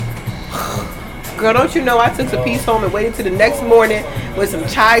Girl, don't you know I took the piece home and waited till the next morning with some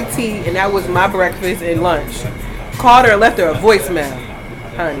chai tea, and that was my breakfast and lunch. Called her and left her a voicemail.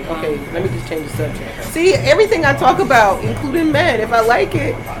 Honey, okay, let me just change the subject. See, everything I talk about, including men, if I like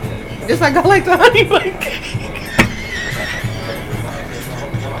it, just like I like the honey bun cake.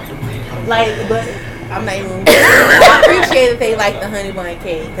 Like, but I'm not even. I appreciate that they like the honey bun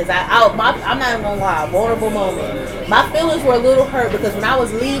cake because I'm not even gonna lie. Vulnerable moment. My feelings were a little hurt because when I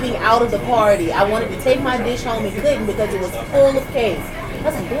was leaving out of the party, I wanted to take my dish home and couldn't because it was full of cake. I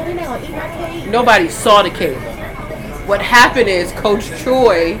was like, "Daddy, now I eat my cake." Nobody saw the cake. What happened is Coach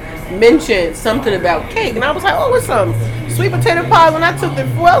Troy mentioned something about cake, and I was like, "Oh, what's some sweet potato pie?" When I took the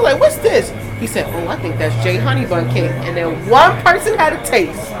food, I was like, "What's this?" He said, "Oh, I think that's Jay Honey Bun Cake." And then one person had a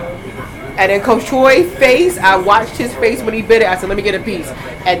taste. And then Coach Troy's face, I watched his face when he bit it. I said, let me get a piece.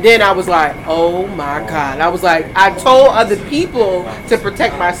 And then I was like, oh my God. I was like, I told other people to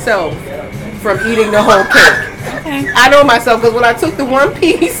protect myself from eating the whole cake. Okay. I know myself because when I took the one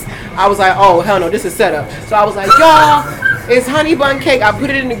piece, I was like, oh, hell no, this is setup. So I was like, y'all, it's honey bun cake. I put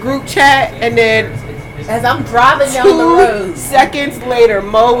it in the group chat. And then as I'm driving down the road, 2 seconds later,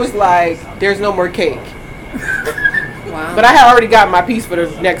 Mo was like, there's no more cake. Wow. But I had already got my piece for the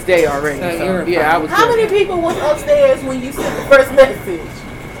next day already. So yeah, I was. How many people was upstairs when you sent the first message?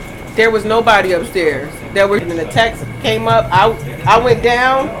 There was nobody upstairs. There were, and the text came up. I went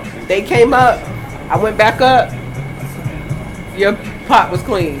down. They came up. I went back up. Your pot was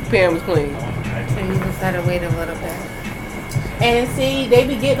clean. Pan was clean. So you just had to wait a little bit. And see, they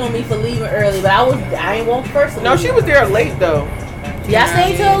be getting on me for leaving early, but I ain't want first. No, she was there late though. Yeah, I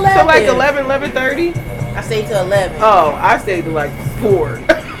stayed till 11. So like 11:30. I stayed till 11. Oh, I stayed till like 4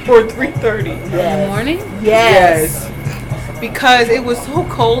 or 3:30. In the morning? Yes. Because it was so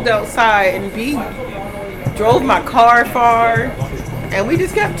cold outside, and B drove my car far, and we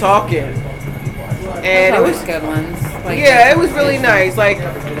just kept talking. And it was good ones. Like, yeah, it was really nice. Like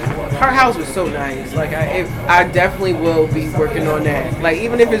her house was so nice. Like I definitely will be working on that. Like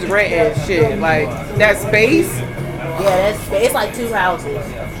even if it's rent and shit, like that space. Yeah, it's like 2 houses.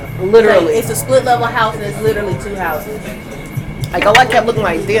 Literally. It's a split level house and it's literally 2 houses. Like all I kept looking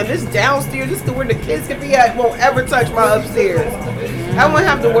like, damn, this downstairs, this is where the kids can be at, won't ever touch my upstairs. I won't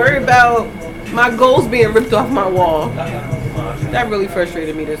have to worry about my goals being ripped off my wall. That really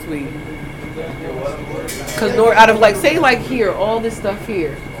frustrated me this week. Because out of like, say like here, all this stuff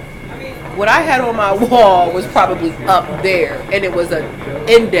here, what I had on my wall was probably up there, and it was an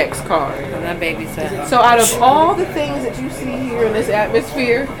index card. That baby said. So out of all the things that you see here in this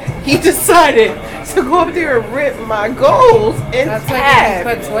atmosphere, he decided to go up there and rip my goals in half.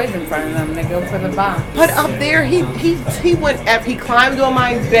 That's why you put toys in front of them. They go for the box. But up there, he climbed on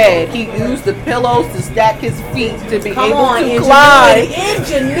my bed. He used the pillows to stack his feet to be able to climb.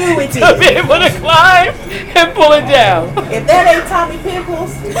 Ingenuity. To be able to climb and pull it down. If that ain't Tommy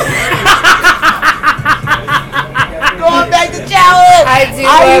Pickles. Going back to childhood.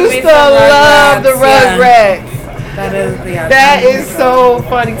 I used to love the Rugrats. That is so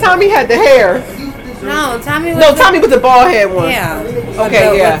funny. Tommy had the hair. No, Tommy was the bald head one. Yeah.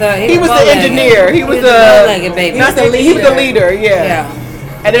 Okay, he was the engineer. He was the baby. He was the leader. Yeah.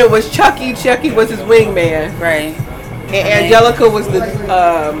 And then it was Chucky. Chucky was his wingman. Right. And Angelica was the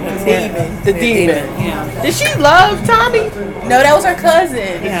demon. The demon. Yeah. Did she love Tommy? No, that was her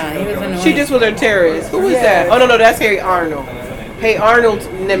cousin. Yeah, he was annoying. She just was her terrorist. Who was that? Oh no, that's Harry Arnold. Hey Arnold's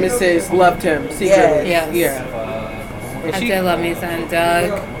nemesis loved him secretly. Yes. Yeah. I did love me son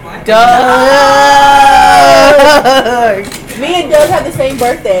Doug. Me and Doug have the same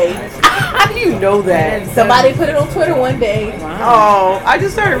birthday. How do you know that? Somebody put it on Twitter one day. Wow. Oh, I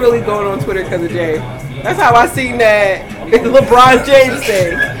just started really going on Twitter because of Jay. That's how I seen that LeBron James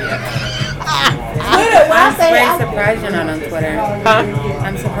thing. Twitter, I'm very surprised you're not on Twitter. Huh?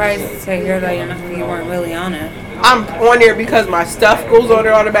 I'm surprised to hear that you weren't really on it. I'm on there because my stuff goes on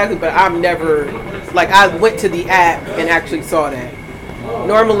there automatically, but I'm never, like, I went to the app and actually saw that.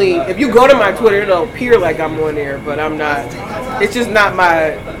 Normally, if you go to my Twitter, it'll appear like I'm on there, but I'm not. It's just not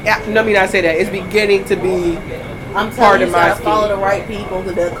my, let me not say that. It's beginning to be part of my scheme. Follow the right people,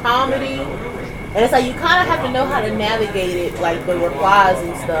 the comedy. And it's like you kind of have to know how to navigate it, like the replies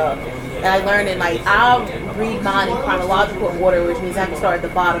and stuff. And I learned it, like, I'll read mine in chronological order, which means I have to start at the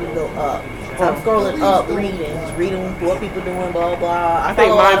bottom and go up. So I'm scrolling up, just reading what people doing, blah, blah. I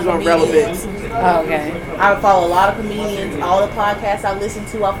think mine's on relevance. Oh, okay. I follow a lot of comedians. All the podcasts I listen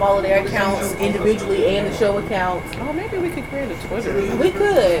to, I follow their accounts individually and the show accounts. Oh, maybe we could create a Twitter. We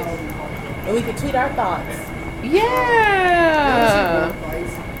could. And we could tweet our thoughts. Yeah.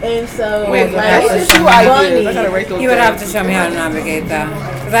 And so, wait, like, it's just funny. You would have to show me how to navigate that.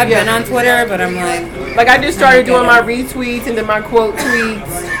 Because I've been on Twitter, but I'm like I just started doing my retweets and then my quote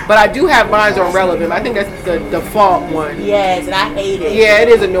tweets. But I do have mine on relevant. I think that's the default one. Yes, and I hate it. Yeah, it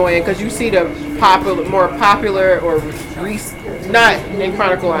is annoying because you see the more popular or not in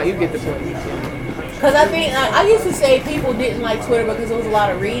Chronicle Line. You get the point. Because I think, I used to say people didn't like Twitter because there was a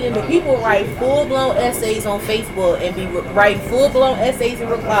lot of reading, but people write full-blown essays on Facebook and be writing full-blown essays and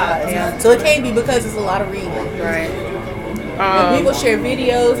replies. Yeah. So it can't be because it's a lot of reading. Right. And people share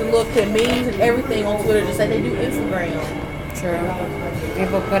videos and look at memes and everything on Twitter just like they do Instagram. True.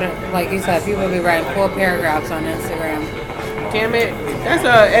 People put it, like you said, people be writing full paragraphs on Instagram. Damn it. That's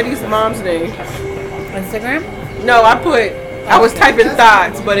Eddie's mom's name. Instagram? No, I was typing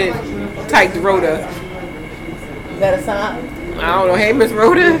thoughts, but it typed Rhoda. Is that a sign? I don't know. Hey, Miss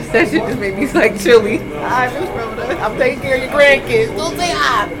Rhoda. That shit just made me like chilly. Hi, Miss Rhoda. I'm taking care of your grandkids. Don't say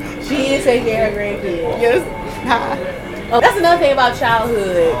hi. She is taking care of her grandkids. Yes. Hi. Oh, that's another thing about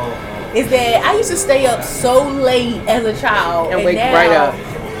childhood is that I used to stay up so late as a child And wake now, right up.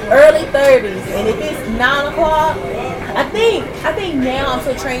 early 30s, and if it's 9 o'clock, I think now I'm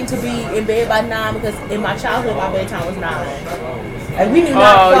so trained to be in bed by 9 because in my childhood my bedtime was 9. Like we knew 9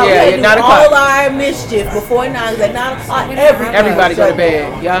 o'clock. Yeah, We had to 9 do o'clock. all our mischief before 9. At 9 o'clock, Everybody go to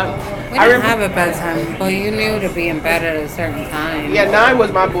bed. Yeah. We didn't have a bedtime, but you knew to be in bed at a certain time. Yeah, 9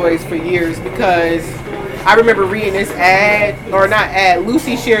 was my boys for years because I remember reading this ad, or not ad,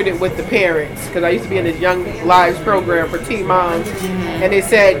 Lucy shared it with the parents because I used to be in this Young Lives program for teen moms, and it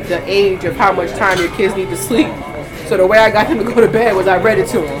said the age of how much time your kids need to sleep. So the way I got them to go to bed was I read it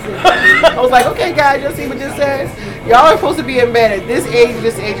to them. I was like, okay guys, y'all see what this says? Y'all are supposed to be in bed at this age,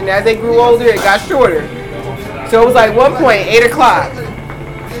 and as they grew older, it got shorter. So it was like one point, 8 o'clock.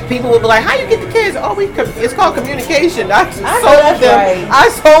 People would be like, how you get the kids? Oh, it's called communication. I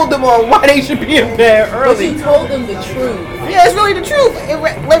sold them on why they should be in bed early. But you told them the truth. Yeah, it's really the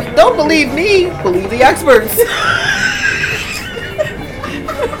truth. Don't believe me. Believe the experts.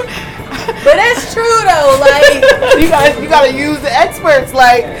 But that's true though. Like you gotta use the experts.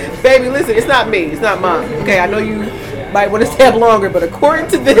 Like, baby, listen, it's not me. It's not mine. Okay, I know you might want to stay up longer, but according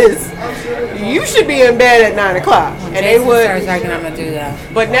to this, you should be in bed at 9 o'clock. And Jason they would. starts talking, I'm gonna do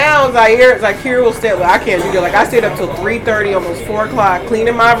that. But now Zaire will stay. Well, I can't do that. Like I stayed up till 3:30, almost 4 o'clock,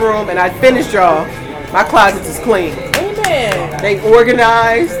 cleaning my room, and I finished y'all. My closet is clean. amen. They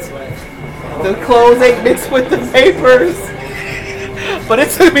organized. The clothes ain't mixed with the papers. But it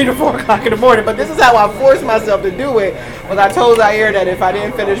took me to 4 o'clock in the morning. But this is how I forced myself to do it. Was I told Zaire that if I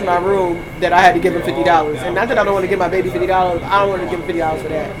didn't finish my room, that I had to give him $50. And not that I don't want to give my baby $50. I don't want to give him $50 for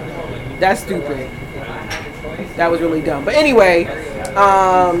that. That's stupid. That was really dumb. But anyway,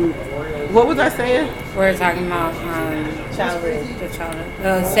 what was I saying? We're talking about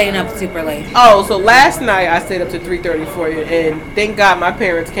staying up super late. Oh, so last night I stayed up to 3:30 for you, and thank God my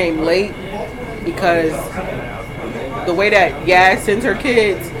parents came late because the way that Yas sends her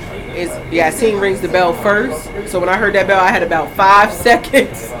kids is Yasin rings the bell first. So when I heard that bell, I had about 5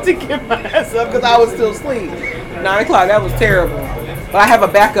 seconds to get my ass up because I was still asleep. 9 o'clock, that was terrible. But I have a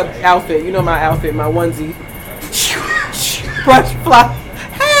backup outfit. You know my outfit, my onesie. Brush, fly.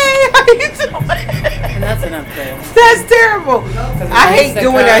 Hey, how you doing? And that's an upgrade. That's terrible. I hate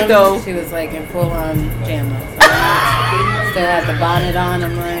doing that though. She was like in full on pajamas. Still had the bonnet on.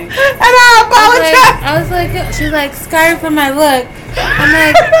 I'm like, and I apologize. I was like, she's like, sorry for my look. I'm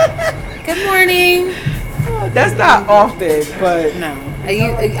like, good morning. That's not often, but no.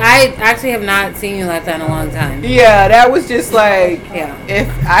 I actually have not seen you like that in a long time. Yeah, that was just like, yeah. If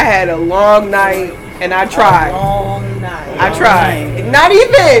I had a long night and I tried. A long night. I tried. Not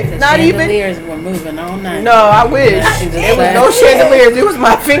even. The not even. chandeliers were moving all night. No, I wish. It was no chandeliers. It was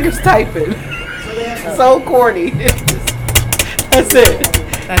my fingers typing. So corny. That's it.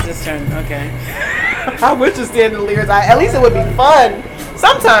 That just turned, okay. I wish the chandeliers. At least it would be fun.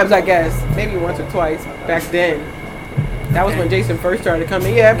 Sometimes, I guess. Maybe once or twice back then. That was when Jason first started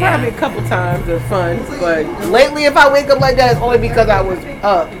coming. Yeah, probably a couple times of fun. But lately, if I wake up like that, it's only because I was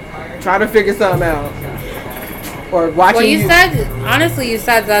up trying to figure something out. Or watching. Well, you said, honestly, you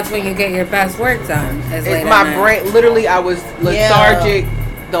said that's when you get your best work done. Is late my brain, literally, I was lethargic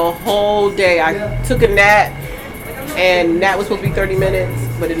the whole day. I took a nap, and nap was supposed to be 30 minutes,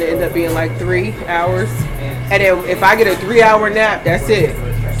 but it ended up being like 3 hours. And then if I get a 3-hour nap, that's it.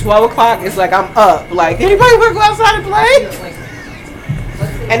 12 o'clock, it's like I'm up. Like, anybody want to go outside and play?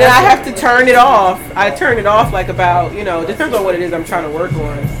 And then I have to turn it off. I turn it off like about, depends on what it is I'm trying to work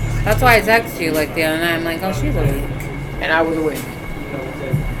on. That's why I text you like the other night. I'm like, oh, she's awake. And I was awake.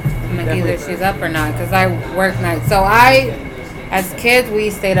 I'm like, either she's up or not, because I work nights. So as kids, we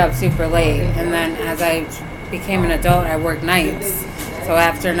stayed up super late. And then as I became an adult, I worked nights. So So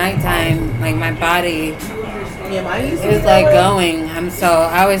after nighttime, like my body Yeah, mine used to is be like that way. going.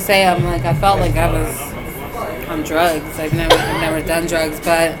 I always say I felt like I was on drugs. I've never done drugs,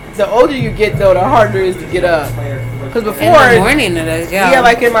 but The older you get, though, the harder it is to get up. Because before, in the morning it is, yeah. yeah,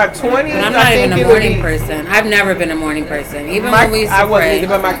 like in my 20s, But I'm I not think even a it would morning be. person. I've never been a morning person. Even My, when we used I to wasn't pray. either,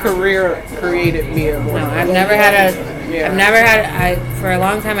 but my career created me a No, morning. I've never had Yeah. for a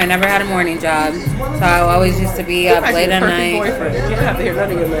long time, I never had a morning job. So I always used to be He up might be late the at perfect night. boyfriend. You don't have to hear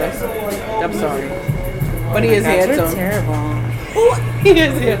none of your mess. I'm sorry. But he is God, you're handsome. terrible. He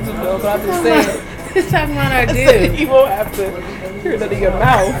is handsome, though, but I'm just saying. Just talking about our You dude. won't have to hear none of your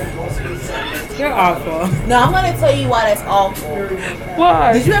mouth. You're awful. No, I'm gonna tell you why that's awful.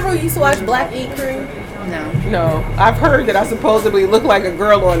 Why? Did you ever used to watch Black Ink Crew? No. No, I've heard that I supposedly look like a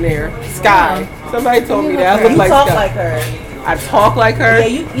girl on there. Sky. Somebody told me that I look You like talk Sky. like her. I talk like her.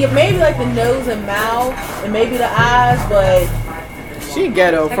 Yeah, you maybe like the nose and mouth and maybe the eyes, but She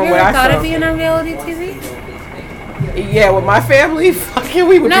ghetto Have from you what ever I thought saw. of being on reality TV? Yeah, with my family, fucking,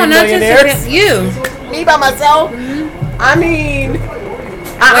 we would No, be not just millionaires. you. Me by myself. I mean,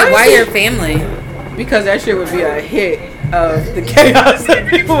 Why your family? Because that shit would be a hit of the chaos that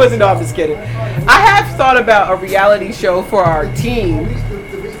people wasn't. No, I'm just kidding. I have thought about a reality show for our team.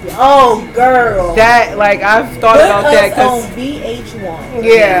 oh girl. That, like, I've thought Put about that us because, on VH1.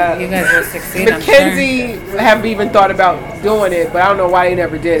 yeah. You guys will succeed. I'm sure. Mackenzie have even thought about doing it, but I don't know why they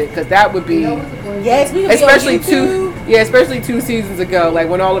never did it. Because that would be, Yes, we could especially be on YouTube. especially 2 seasons ago, like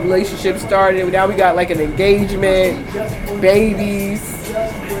when all the relationships started. Now we got like an engagement, babies,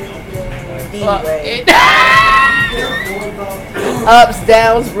 Anyway, ups,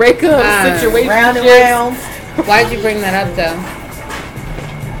 downs, breakups, situations. round and round. Why'd you bring that up though?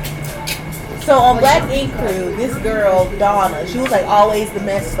 So on Black Ink Crew, this girl Donna, she was like always the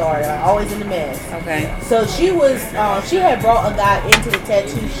mess starter, always in the mess. Okay. So she had brought a guy into the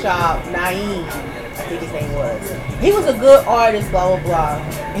tattoo shop, Naeem, I think his name was. He was a good artist, blah, blah,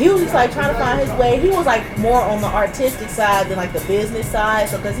 blah. He was just like trying to find his way. He was like more on the artistic side than like the business side.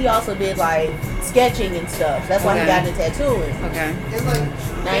 So, because he also did like sketching and stuff. That's why he got into tattooing. Okay.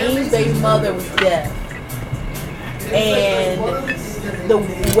 Naeem's baby mother was deaf. And the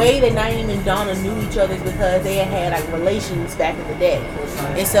way that Naeem and Donna knew each other is because they had like relations back in the day.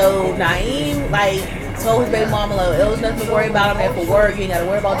 And so Naeem like told his baby mama, like, there was nothing to worry about. I'm there for work. You ain't got to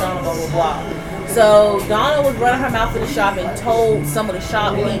worry about Donna, blah, blah, blah. So Donna was running her mouth in the shop and told some of the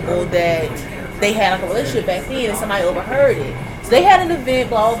shop people that they had like a relationship back then, and somebody overheard it. So they had an event,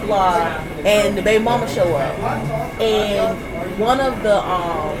 blah blah blah, and the baby mama showed up, and one of the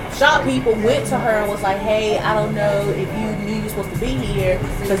shop people went to her and was like, "Hey, I don't know if you knew you were supposed to be here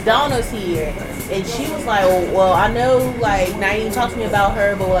because Donna's here." And she was like, "Well, I know like Naeem talked to me about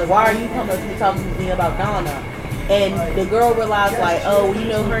her, but like, why are you coming up to me talking to me about Donna?" And the girl realized like, oh, you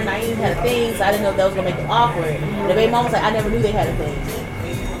know, her and Naeem had a thing, so I didn't know if that was gonna make it awkward. And the baby mama was like, I never knew they had a thing.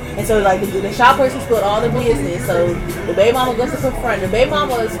 And so like the shop person spilled all the business. So the baby mama goes to confront. The baby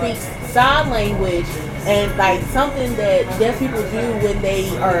mama speaks sign language and like something that deaf people do when they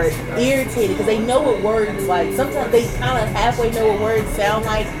are irritated because they know what words like. Sometimes they kind of halfway know what words sound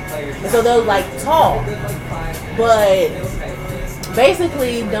like, and so they'll like talk, but.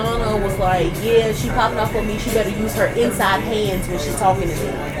 Basically, Donna was like, yeah, she popping off on me. She better use her inside hands when she's talking to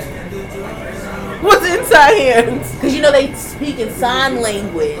me. What's inside hands? Because, you know, they speak in sign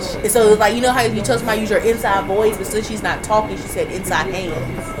language. And so, like, you know how you tell somebody use your inside voice, but since she's not talking, she said inside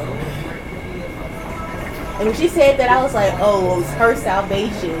hands. And when she said that, I was like, oh, it's her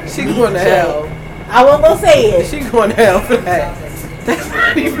salvation. She going to hell. I won't go say it. She going to hell for that. That's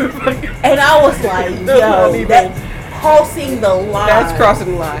not even fucking. And I was like, yo, that's crossing the line. That's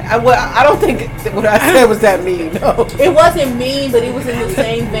crossing the line. I don't think what I said was that mean. No. It wasn't mean, but it was in the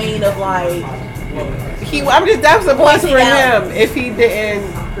same vein of like. That was a plus for Pointing out. him if he didn't.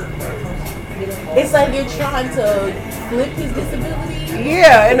 It's like you're trying to flip his disability.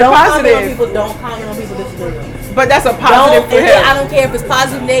 Yeah, and the Don't comment on positive. people. Don't comment on people's disabilities. But that's a positive for I him. don't care if it's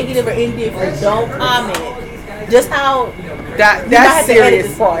positive, negative, or indifferent. Don't comment. Just how That's serious.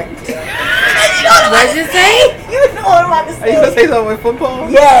 This part. What did you say? You know what I'm about to Are you say. gonna say something with football?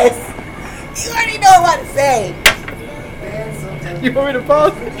 Yes. You already know what I'm about to say. You want me to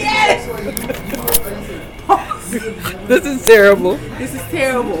pause? Yes. This is terrible. This is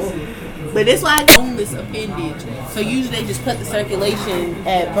terrible. But that's why I own this appendage. So usually they just cut the circulation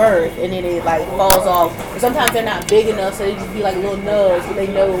at birth and then it like falls off. And sometimes they're not big enough, so they just be like little nubs, but they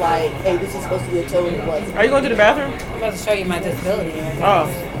know like, hey, this is supposed to be a toe and it wasn't. Are you going to the bathroom? I'm about to show you my disability. Oh.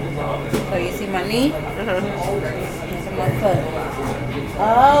 So you see my knee? Uh-huh. It's my foot. And I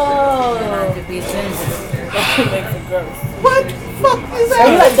Oh. have to be ginger. That makes it gross. What? fuck is Are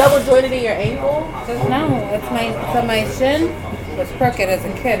you that? like double jointed in your ankle? Just no, my shin was crooked as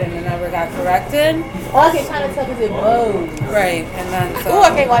a kid and it never got corrected. Oh, I can kind of tell because it blows. Right, and then so. Oh, I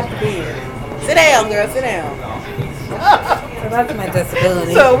can't watch the beard. Sit down, girl. Sit down. So that's my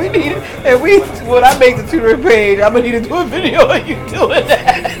disability. So we need, and when I make the tutoring page, I'm gonna need to do a video of you doing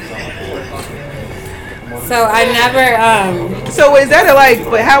that. So I never. So is that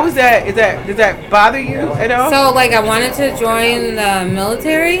but how is that? Does that bother you at all? So like I wanted to join the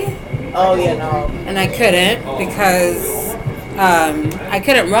military. Oh yeah, no. And I couldn't because I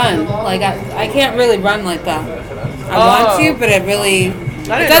couldn't run. Like I can't really run like that. I want to, but it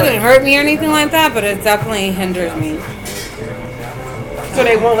doesn't hurt me or anything like that. But it definitely hinders me. So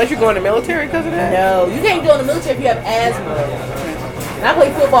they won't let you go in the military because of that? No, you can't go in the military if you have asthma. And I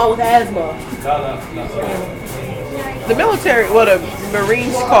play football with asthma. The military, the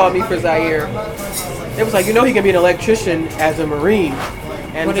Marines called me for Zaire. It was like, he can be an electrician as a Marine.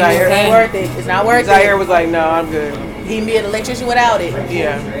 And What do you Zaire, say? It's worth it. It's not worth Zaire it. was like, no, I'm good. He can be an electrician without it.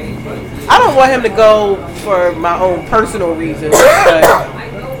 Yeah. I don't want him to go for my own personal reasons, but,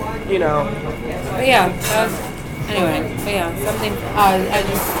 But yeah. Anyway. But yeah. Something. I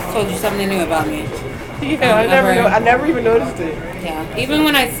just told you something new about me. Yeah, I never even noticed it. Yeah. Even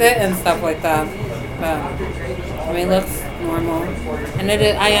when I sit and stuff like that. But it looks normal, and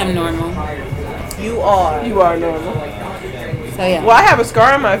I am normal. You are. You are normal. So yeah. Well, I have a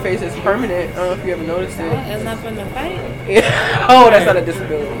scar on my face that's permanent. I don't know if you ever noticed it. Isn't that from the fight? Yeah. Oh, that's not a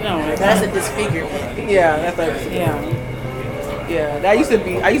disability. No. That's a disfigurement. Yeah, that's not a disability. Yeah. Yeah, I used to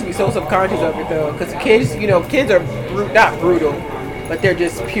be so subconscious of it though, because kids, kids are not brutal, but they're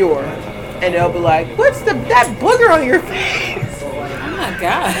just pure, and they'll be like, "What's that booger on your face?" Oh my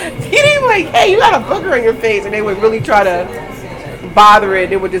god. You didn't like, "Hey, you got a booger on your face," and they would really try to bother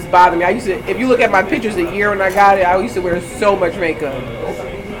it. It would just bother me. I used to, if you look at my pictures the year when I got it, I used to wear so much makeup.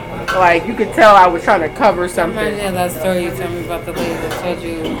 Like you could tell I was trying to cover something. Reminds me of that story you told me about the lady that told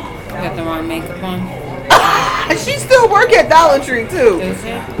you got the wrong makeup on. She still work at Dollar Tree too. Does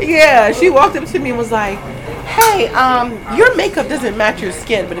she? Yeah, she walked up to me and was like, "Hey, your makeup doesn't match your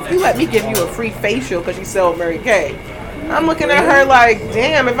skin, but if you let me give you a free facial," because she sold Mary Kay. I'm looking at her like,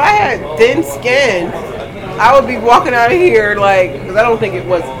 damn, if I had thin skin, I would be walking out of here like, because I don't think it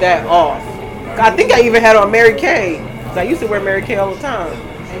was that off. I think I even had on Mary Kay, because I used to wear Mary Kay all the time.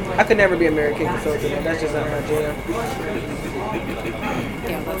 I could never be a Mary Kay consultant. That's just not my jam.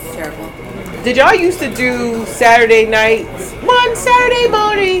 Yeah, that's terrible. Did y'all used to do Saturday nights, one Saturday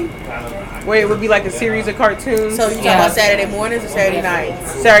morning, where it would be like a series of cartoons? So you talking about Saturday mornings or Saturday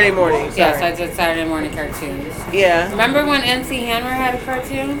nights? Saturday mornings. Yes, I did Saturday morning cartoons. Yeah. Remember when NC Hammer had a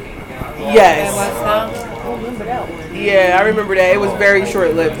cartoon? Yes. I don't remember that one. Yeah, I remember that. It was very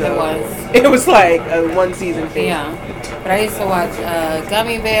short-lived though. It was. It was like a one-season thing. Yeah. But I used to watch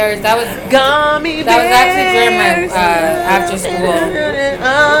Gummy Bears. That was Gummy Bears. That was actually during my after school.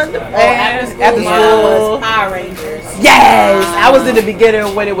 After Mine school. was Power Rangers. Yes, I was in the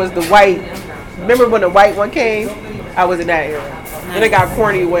beginning when it was the white. Remember when the white one came? I was in that era. Then it got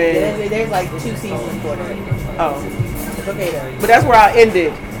corny when. There's like 2 seasons for it. Oh, It's okay though. but that's where I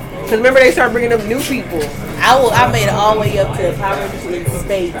ended. Cause remember they started bringing up new people. I made it all the way up to Power Rangers in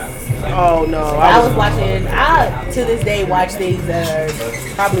space. Oh no, I was watching. I to this day watch things that are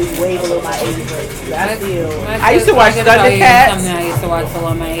probably way below my age range. But I still. I used to watch Thundercats. Something I used to watch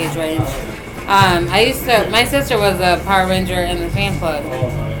below my age range. My sister was a Power Ranger in the fan club.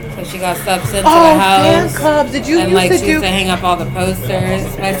 So she got stuff sent to the house. Fan clubs. Did you and used to she do? used to hang up all the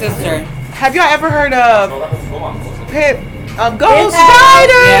posters. My sister. Have y'all ever heard of Ghost Rider?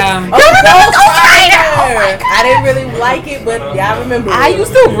 Rider? Yeah. Oh, Ghost Rider! I didn't really like it, but yeah, I remember. I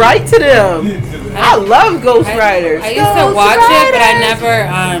used to write to them. I love Ghost Riders. I used to watch it, but I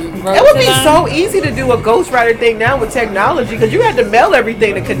never wrote It would to be them. so easy to do a Ghost Rider thing now with technology because you had to mail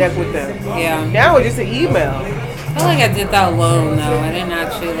everything to connect with them. Yeah. Now it's just an email. I feel like I did that alone, though. I didn't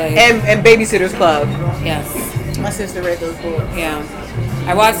actually, like... And Babysitter's Club. Yes. My sister read those books. Yeah.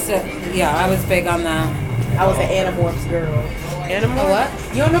 I watched it. Yeah, I was big on that. I was an Animorphs girl. Animal? What?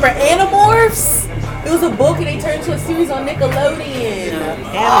 You don't remember Animorphs? It was a book and they turned into a series on Nickelodeon.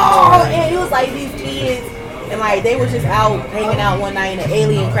 Oh, and it was like these kids, and like they were just out hanging out one night and an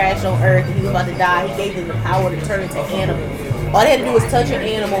alien crashed on Earth and he was about to die. He gave them the power to turn into animals. All they had to do was touch an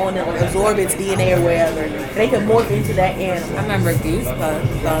animal and then absorb its DNA or whatever. And they could morph into that animal. I remember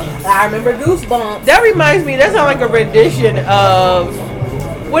Goosebumps. I remember Goosebumps. That reminds me, that sounds like a rendition of,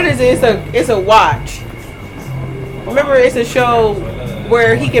 what is it? It's a watch. Remember, it's a show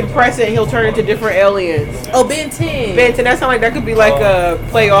where he can press it and he'll turn into different aliens. Oh, Ben 10. Ben 10, that sounds like that could be like a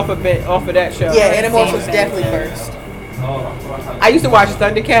play off of that show. Yeah, Animorphs was definitely first. I used to watch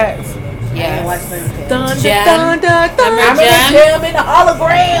Thundercats. I didn't watch Thundercats. Thunder, Jem. thunder, thunder. Remember I remember Jem? Jim in the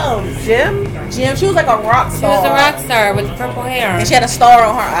holograms. Jim? Jim, she was like a rock She star. was a rock star with purple hair. And she had a star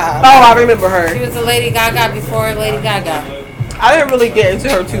on her eye. Oh, I remember She her. was a Lady Gaga before Lady Gaga. I didn't really get into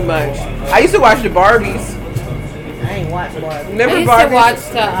her too much. I used to watch the Barbies. I ain't watched Barbie. Remember I used Barbies? to watch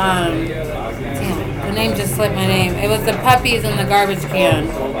damn, the name just slipped my name. It was the puppies in the garbage can.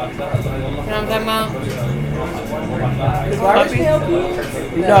 You know what I'm talking about? Garbage Pail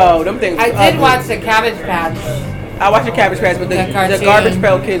Kids? No, them things. I was did ugly. watch the Cabbage Patch. I watched the Cabbage Patch, but The the cartoon. Garbage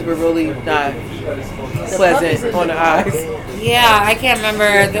Pail Kids were really not pleasant on the eyes. Yeah, I can't remember.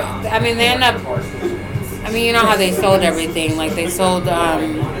 I mean, they end up. I mean, you know how they sold everything. Like they sold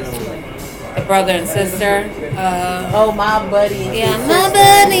the brother and sister. Oh, my buddy. And Yeah, his my sister.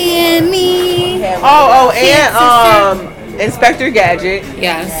 buddy and me. Had Oh, Sister. and Inspector Gadget,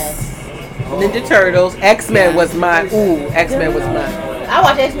 Yes. Ninja Turtles, X-Men Yeah. was mine. Ooh, X-Men was mine. I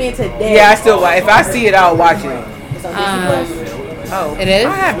watch X-Men today. Yeah, I still watch. If I see it, I'll watch it. It's on Disney Plus. Oh, It is?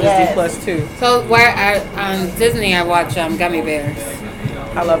 I have Disney Yes. Plus too. So where on Disney I watch Gummy Bears.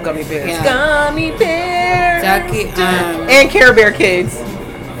 I love Gummy Bears. Yeah. Gummy Bears. Ducky. And Care Bear Kids.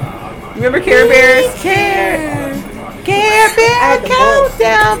 Remember Care Bears? Care Bear had the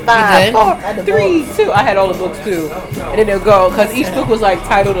countdown. You 5, did? 4, I had the 3, 2. I had all the books too. And then they'll go because each book was like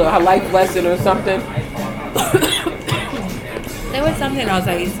titled a life lesson or something. There was something else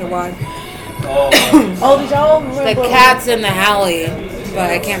I used to watch. Oh, did y'all The remember? Cats in the Alley, but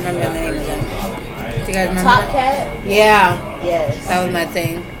I can't remember the name of them. Do you guys remember? Top Cat? Yeah, Yes. that was my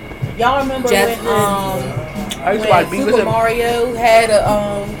thing. Y'all remember Jetson. I used to when watch Beavis Super and Mario had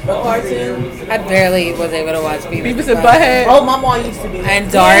a cartoon? I barely was able to watch Beavis and Butthead. Oh, my mom used to be.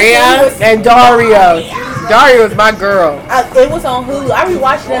 And Daria? And Dario. Dario was my girl. It was on Hulu. I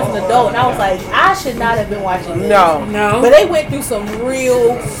rewatched it as an adult, and I was like, I should not have been watching this. No. No. But they went through some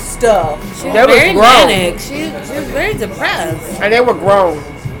real stuff. She was That was very grown. manic. She was very depressed. And they were grown.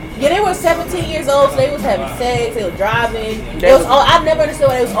 Yeah, they were 17 years old, so they was having sex, they were driving. They It was was- all, I never understood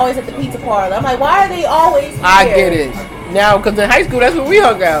why they was always at the pizza parlor. I'm like, why are they always here? I get it. Now, because in high school, that's where we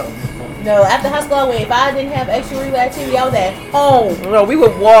hung out. No, after high school, I went. If I didn't have extracurricular activity, I was at home. No, we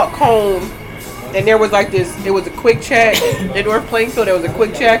would walk home, and there was like this. It was a Quick Check in North Plainfield. There was a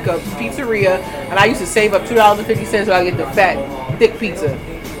Quick Check, a pizzeria, and I used to save up $2.50 so I get the fat, thick pizza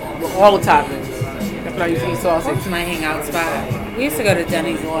with all the toppings. That's when I used to eat sausage. That's my hangout spot. We used to go to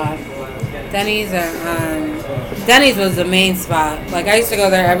Denny's a lot. Denny's was the main spot. Like I used to go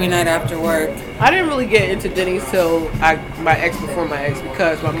there every night after work. I didn't really get into Denny's till my ex before my ex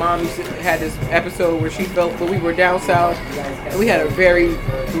because my mom had this episode where she felt that we were down south and we had a very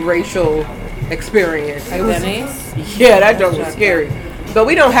racial experience. At It was- Denny's? Yeah, that joke was scary. But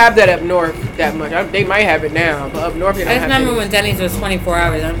we don't have that up north that much. They might have it now, but up north they I don't just have remember it. when Denny's was 24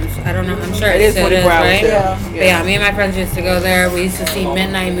 hours. I don't know. I'm sure It it is still 24 hours right? there. Yeah. But yeah, me and my friends used to go there. We used to see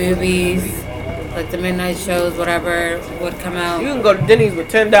midnight movies, like the midnight shows, whatever would come out. You can go to Denny's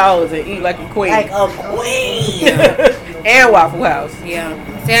with $10 and eat like a queen. Like a queen. And Waffle House. Yeah.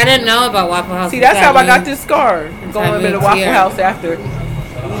 See, I didn't know about Waffle House. See, that's how I got until this scar. Going to the moved Waffle here. House after. We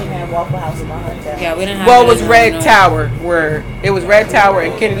didn't have Waffle House in my hometown. Yeah, we didn't have. Well, it was in Red Illinois. Tower, where it was Red Tower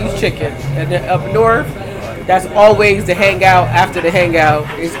and Kennedy's Chicken. And then up north, that's always the hangout after the hangout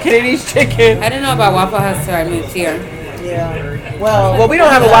is Kennedy's Chicken. I didn't know about Waffle House till I moved here. Yeah. Well, Well, we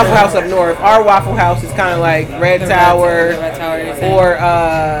don't have a Waffle House up north. Our Waffle House is kind of like Red The Tower Red Tower, you're saying. or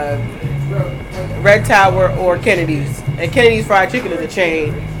Red Tower or Kennedy's. And Kennedy's Fried Chicken is a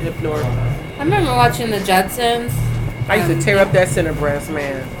chain up north. I remember watching the Jetsons. I used to tear up that center breast,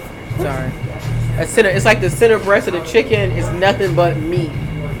 man. Sorry. It's like the center breast of the chicken is nothing but meat.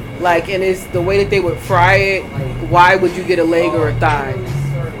 Like, and it's the way that they would fry it. Why would you get a leg or a thigh?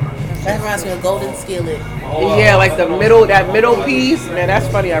 that reminds me of Golden Skillet. Yeah, like that middle piece. Man, that's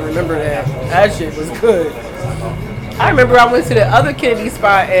funny. I remember that. That shit was good. I remember I went to the other Kennedy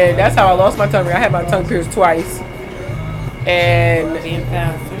spot, and that's how I lost my tongue. I had my tongue pierced twice. And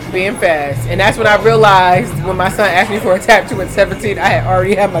being fast. And that's when I realized when my son asked me for a tattoo at 17, I had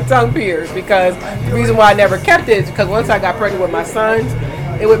already had my tongue pierced, because the reason why I never kept it is because once I got pregnant with my sons,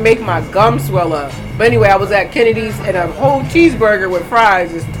 it would make my gums swell up. But anyway, I was at Kennedy's and a whole cheeseburger with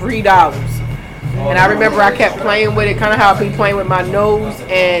fries is $3. And I remember I kept playing with it, kind of how I be playing with my nose,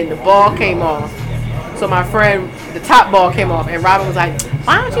 and the ball came off. So my friend, the top ball came off, and Robin was like,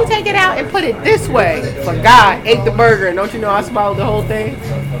 why don't you take it out and put it this way? Forgot, ate the burger, and don't you know I swallowed the whole thing?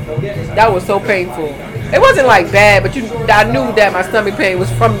 That was so painful. It wasn't like bad, but I knew that my stomach pain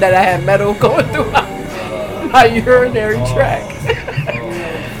was from that I had metal going through my urinary tract.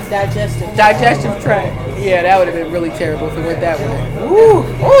 Digestive tract. Yeah, that would have been really terrible if it went that way. Ooh,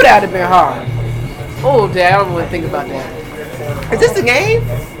 that would have been hard. Oh, Dad, I don't want to think about that. Is this the game?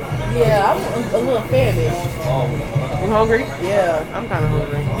 Yeah, I'm a little famished. You hungry? Yeah. I'm kind of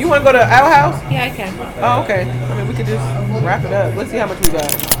hungry. You want to go to our house? Yeah, I can. Oh, okay. I mean, we could just wrap it up. Let's see how much we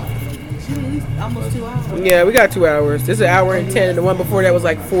got. Almost 2 hours. Yeah, we got 2 hours. This is 1 hour and 10, and the one before that was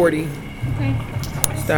like 40. Okay.